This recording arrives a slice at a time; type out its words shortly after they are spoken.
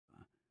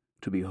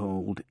to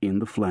behold in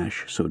the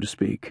flesh, so to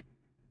speak,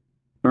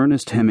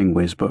 Ernest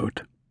Hemingway's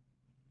boat.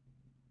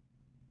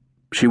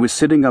 She was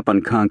sitting up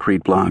on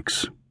concrete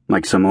blocks,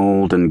 like some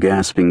old and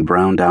gasping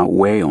browned-out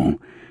whale,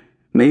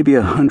 maybe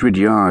 100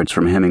 yards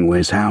from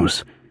Hemingway's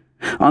house,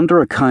 under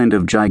a kind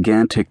of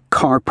gigantic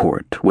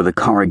carport with a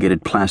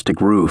corrugated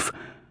plastic roof,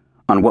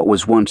 on what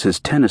was once his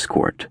tennis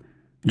court,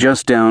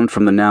 just down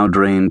from the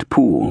now-drained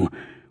pool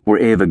where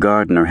Ava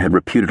Gardner had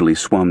reputedly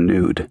swum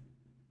nude.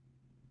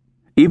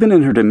 Even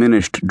in her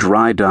diminished,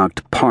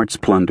 dry-docked,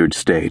 parts-plundered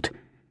state,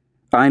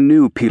 I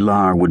knew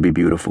Pilar would be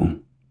beautiful.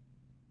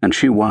 And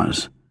she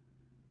was.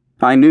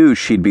 I knew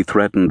she'd be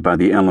threatened by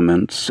the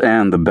elements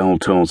and the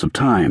bell-tolls of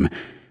time,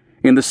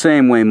 in the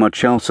same way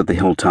much else at the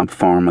hilltop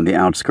farm on the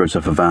outskirts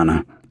of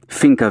Havana,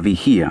 Finca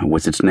Vigía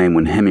was its name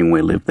when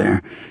Hemingway lived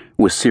there,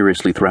 was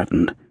seriously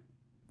threatened.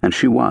 And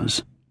she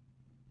was.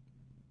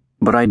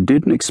 But I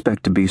didn't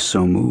expect to be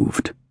so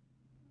moved.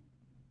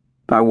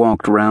 I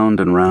walked round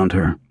and round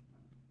her.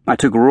 I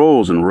took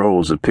rolls and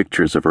rolls of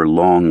pictures of her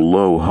long,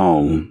 low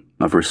hull,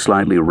 of her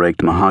slightly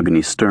raked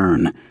mahogany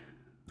stern,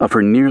 of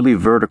her nearly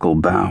vertical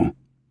bow.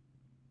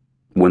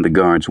 When the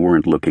guards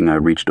weren't looking, I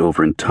reached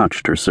over and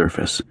touched her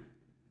surface.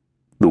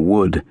 The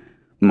wood,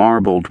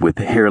 marbled with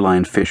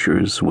hairline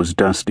fissures, was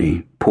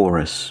dusty,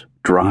 porous,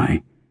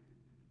 dry.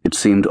 It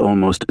seemed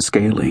almost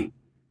scaly.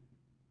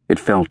 It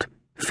felt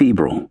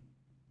febrile.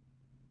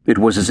 It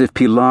was as if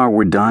Pilar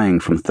were dying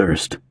from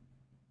thirst.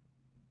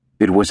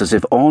 It was as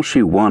if all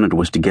she wanted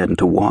was to get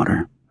into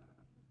water.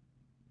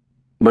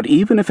 But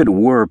even if it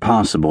were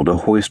possible to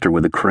hoist her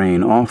with a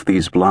crane off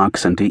these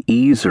blocks and to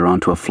ease her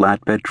onto a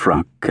flatbed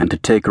truck and to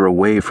take her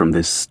away from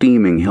this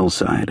steaming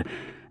hillside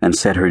and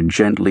set her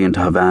gently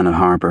into Havana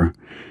Harbor,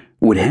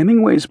 would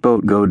Hemingway's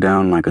boat go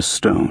down like a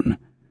stone,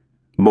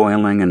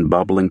 boiling and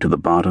bubbling to the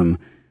bottom,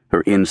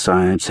 her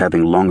insides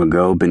having long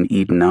ago been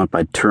eaten out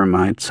by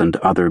termites and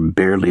other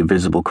barely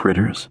visible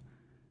critters?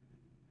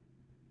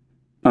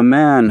 A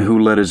man who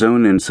let his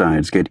own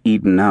insides get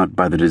eaten out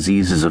by the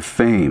diseases of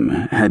fame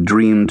had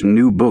dreamed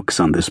new books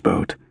on this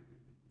boat.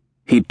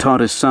 He'd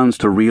taught his sons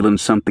to reel in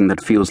something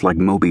that feels like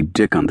Moby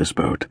Dick on this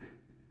boat.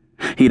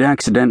 He'd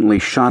accidentally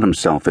shot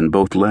himself in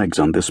both legs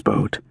on this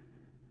boat.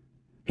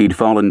 He'd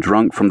fallen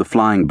drunk from the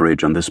flying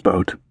bridge on this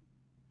boat.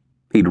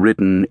 He'd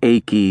written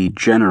achy,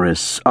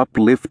 generous,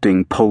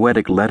 uplifting,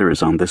 poetic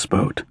letters on this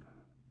boat.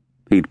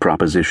 He'd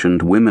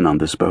propositioned women on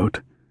this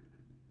boat.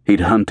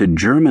 He'd hunted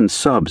German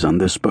subs on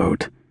this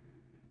boat.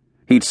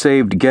 He'd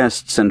saved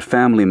guests and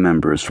family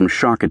members from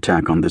shark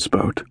attack on this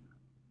boat.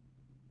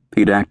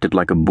 He'd acted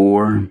like a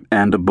bore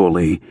and a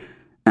bully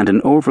and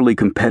an overly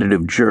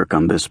competitive jerk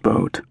on this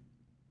boat.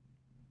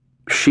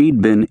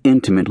 She'd been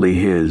intimately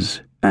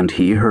his, and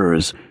he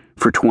hers,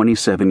 for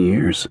 27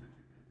 years,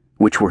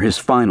 which were his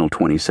final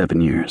 27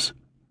 years.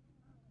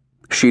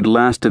 She'd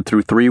lasted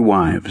through 3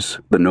 wives,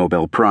 the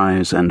Nobel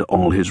Prize, and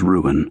all his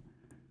ruin.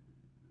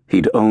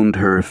 He'd owned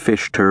her,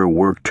 fished her,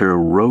 worked her,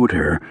 rowed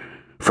her,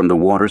 from the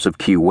waters of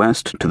Key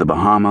West to the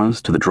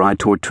Bahamas to the dry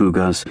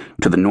Tortugas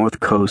to the north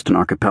coast and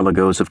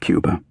archipelagos of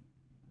Cuba.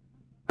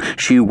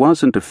 She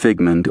wasn't a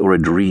figment or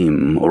a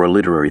dream or a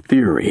literary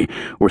theory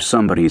or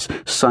somebody's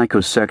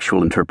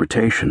psychosexual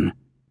interpretation.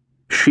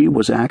 She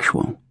was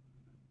actual.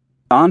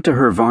 Onto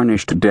her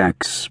varnished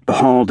decks,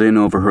 hauled in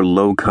over her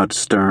low-cut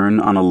stern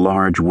on a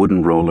large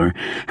wooden roller,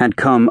 had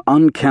come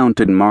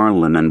uncounted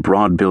marlin and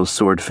broadbill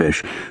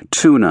swordfish,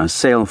 tuna,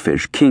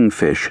 sailfish,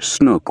 kingfish,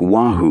 snook,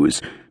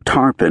 wahoos,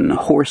 tarpon,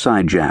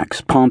 horse-eye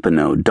jacks,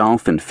 pompano,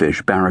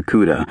 dolphinfish,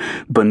 barracuda,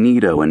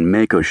 bonito, and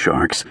mako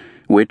sharks,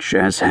 which,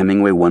 as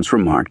Hemingway once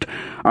remarked,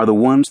 are the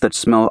ones that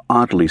smell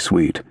oddly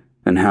sweet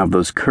and have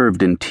those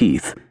curved-in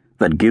teeth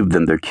that give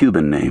them their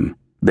Cuban name,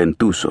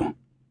 dentuzo.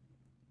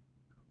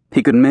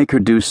 He could make her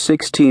do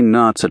 16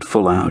 knots at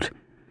full out,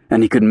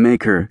 and he could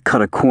make her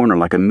cut a corner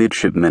like a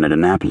midshipman at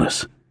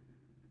Annapolis.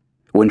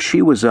 When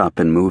she was up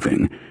and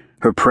moving,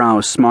 her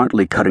prow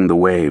smartly cutting the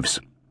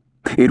waves,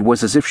 it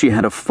was as if she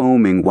had a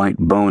foaming white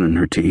bone in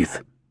her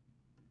teeth,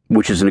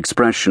 which is an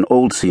expression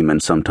old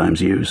seamen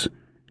sometimes use.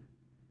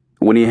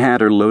 When he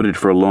had her loaded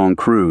for a long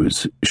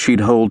cruise, she'd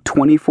hold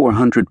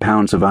 2,400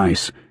 pounds of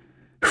ice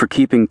for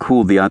keeping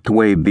cool the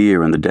Otway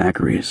beer and the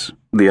daiquiris,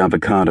 the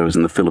avocados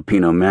and the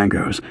Filipino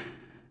mangoes,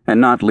 and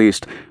not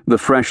least the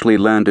freshly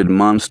landed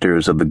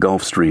monsters of the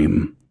Gulf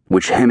Stream,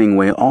 which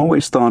Hemingway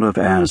always thought of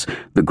as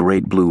the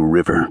Great Blue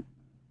River.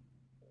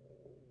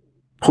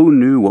 Who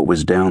knew what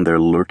was down there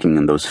lurking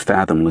in those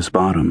fathomless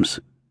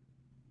bottoms?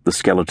 The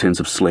skeletons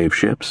of slave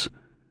ships?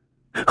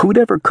 Who'd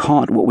ever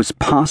caught what was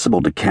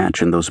possible to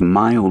catch in those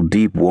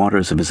mile-deep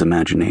waters of his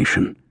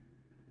imagination?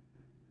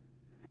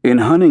 In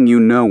hunting, you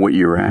know what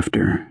you're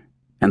after,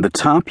 and the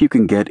top you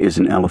can get is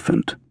an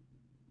elephant.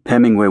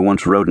 Hemingway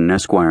once wrote in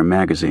Esquire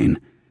magazine,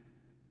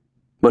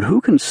 "But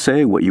who can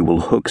say what you will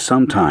hook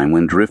sometime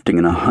when drifting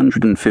in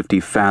 150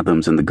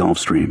 fathoms in the Gulf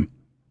Stream?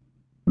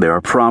 There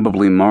are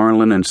probably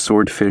marlin and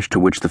swordfish to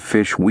which the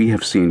fish we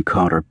have seen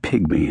caught are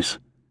pygmies."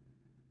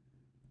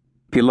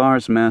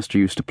 Pilar's master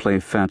used to play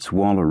Fats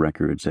Waller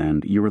records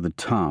and "You're the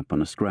Top"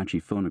 on a scratchy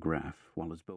phonograph while his boat